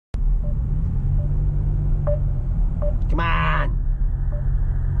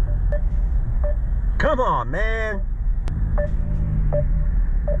Come on, man.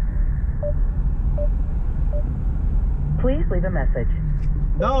 Please leave a message.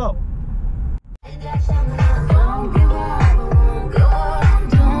 No.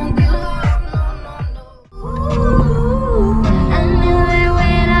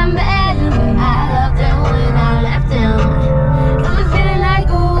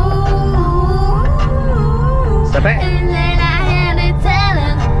 Step back.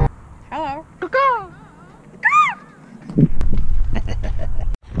 Hello.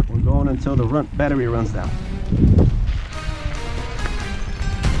 We're going until the battery runs down.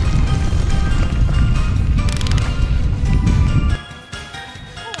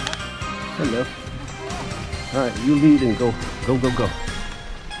 Hello. All right, you lead and go, go, go, go.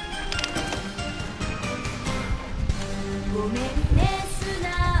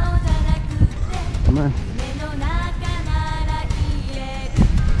 Come on.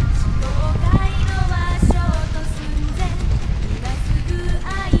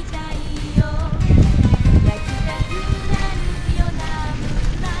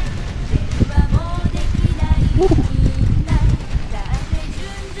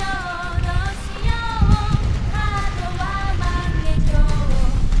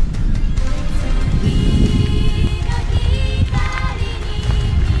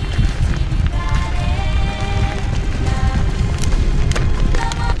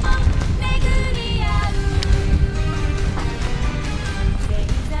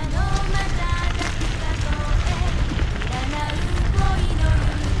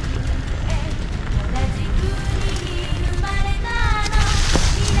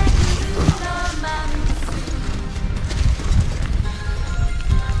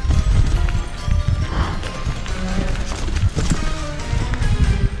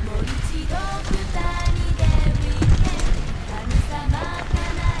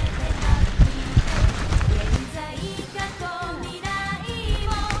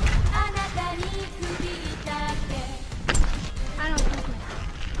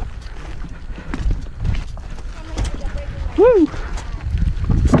 Woo!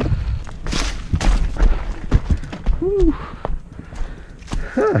 Woo!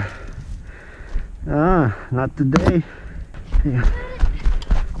 Huh. Not today. Yeah.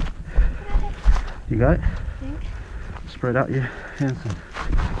 You got it? Spread out your hands.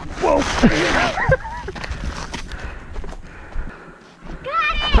 Whoa!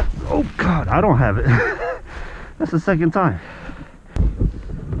 Got it! Oh God, I don't have it. That's the second time.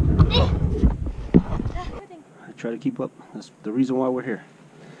 Try to keep up. That's the reason why we're here.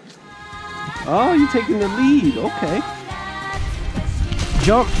 Oh, you're taking the lead. Okay.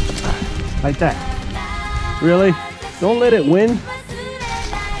 Jump. Like that. Really? Don't let it win.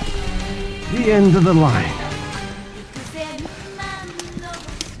 The end of the line.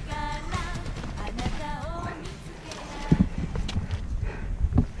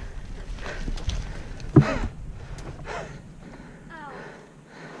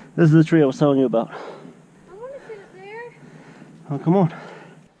 This is the tree I was telling you about. Oh, come on.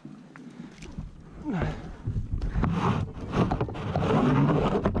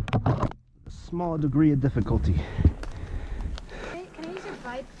 Small degree of difficulty. Can I use your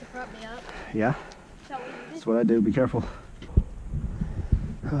pipe to prop me up? Yeah? That's what I do. Be careful.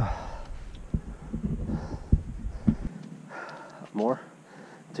 More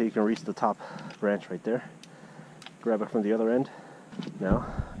until you can reach the top branch right there. Grab it from the other end. Now,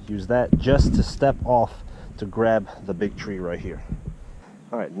 use that just to step off to grab the big tree right here.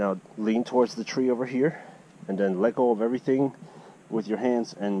 All right, now lean towards the tree over here and then let go of everything with your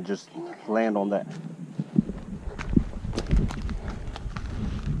hands and just land on that.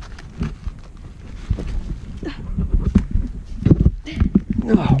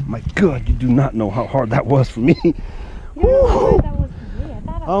 Oh my God, you do not know how hard that was for me. You know how hard that was for me. I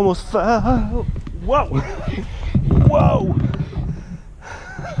thought I almost fell. Whoa! Whoa!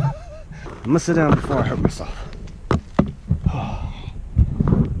 I'm gonna sit down before I hurt myself. Are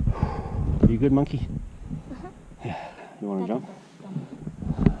you good, monkey? Yeah. You wanna jump?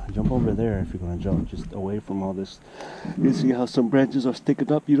 Jump over there if you're gonna jump, just away from all this. You see how some branches are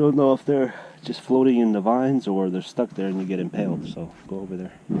sticking up? You don't know if they're just floating in the vines or they're stuck there and you get impaled. So go over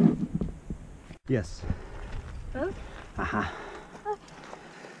there. Yes. Both? Okay.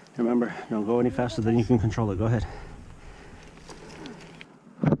 Remember, don't go any faster than you can control it. Go ahead.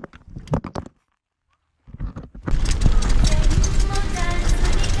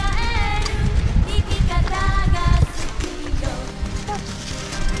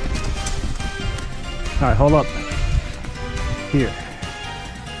 All right, hold up. Here.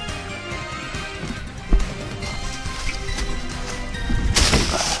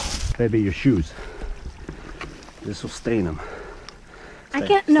 Maybe your shoes. This will stain them. I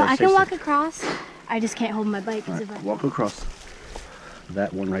can't. No, I can walk across. I just can't hold my bike. Right, walk across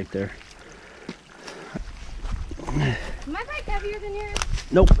that one right there. Is my bike heavier than yours?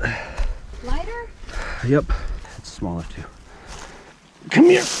 Nope. Lighter? Yep. It's smaller too. Come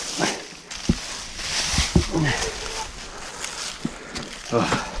here.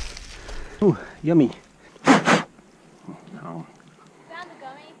 Ooh, yummy. Oh. Found the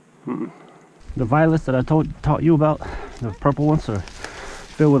gummy. The violets that I taught you about, the purple ones, are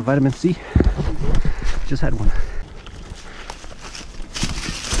filled with vitamin C. Just had one.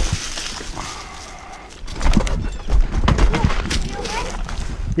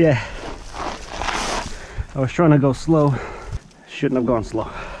 Yeah. I was trying to go slow. Shouldn't have gone slow.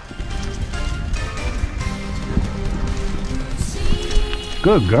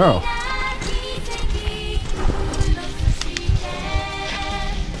 Good girl.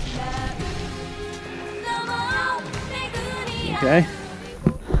 Okay.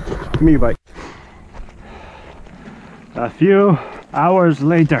 Give me your bike. A few hours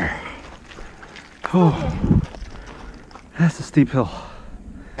later. Oh, that's a steep hill.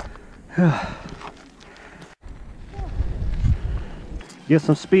 Get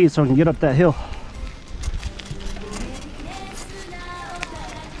some speed so I can get up that hill.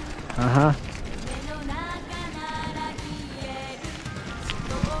 Uh-huh.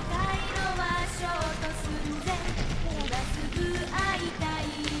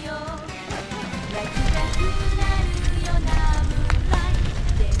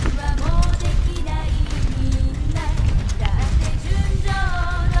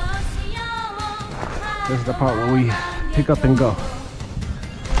 This is the part where we pick up and go.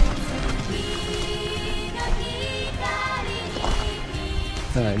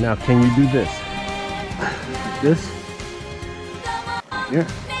 All right, now can you do this? Like this? Here.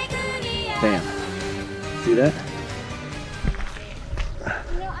 Bam. See that?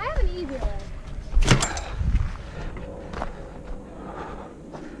 You know, I have an easier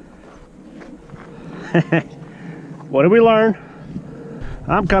way. What did we learn?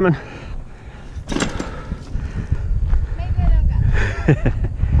 I'm coming. Maybe I don't got it.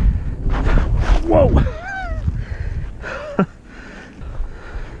 Whoa!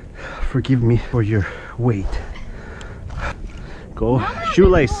 Forgive me for your weight. Go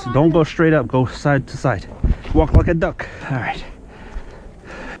shoelace. Don't go straight up. Go side to side. Walk like a duck. All right.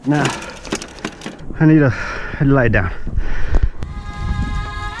 Now I need to lie down.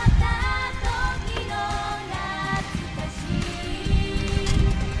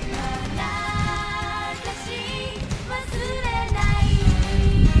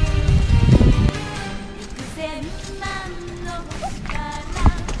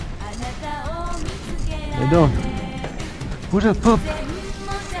 How you doing? What up, pup?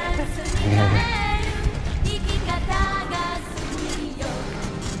 Yeah.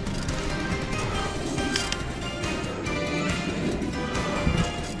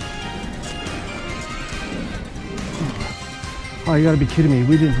 Oh, you gotta be kidding me.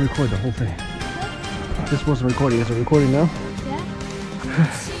 We didn't record the whole thing. This wasn't recording. Is it recording now? Yeah.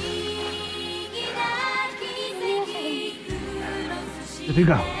 There you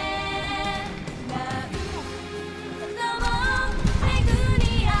go.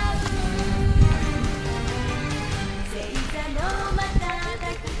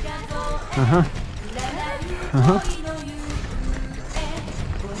 Uh-huh. Uh-huh.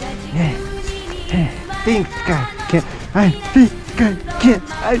 Yeah. I think I can. I think I can.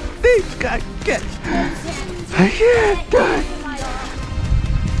 I think I can. I can't die.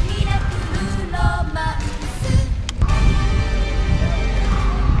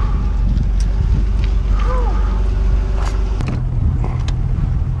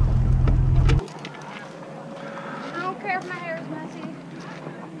 I don't care if my hair is messy.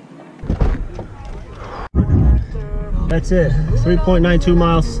 That's it. 3.92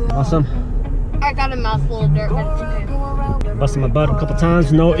 miles. Awesome. I got a mouthful of dirt, but it's okay. Busted my butt a couple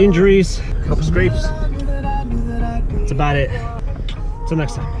times. No injuries. A couple scrapes. That's about it. Till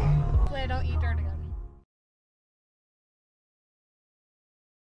next time.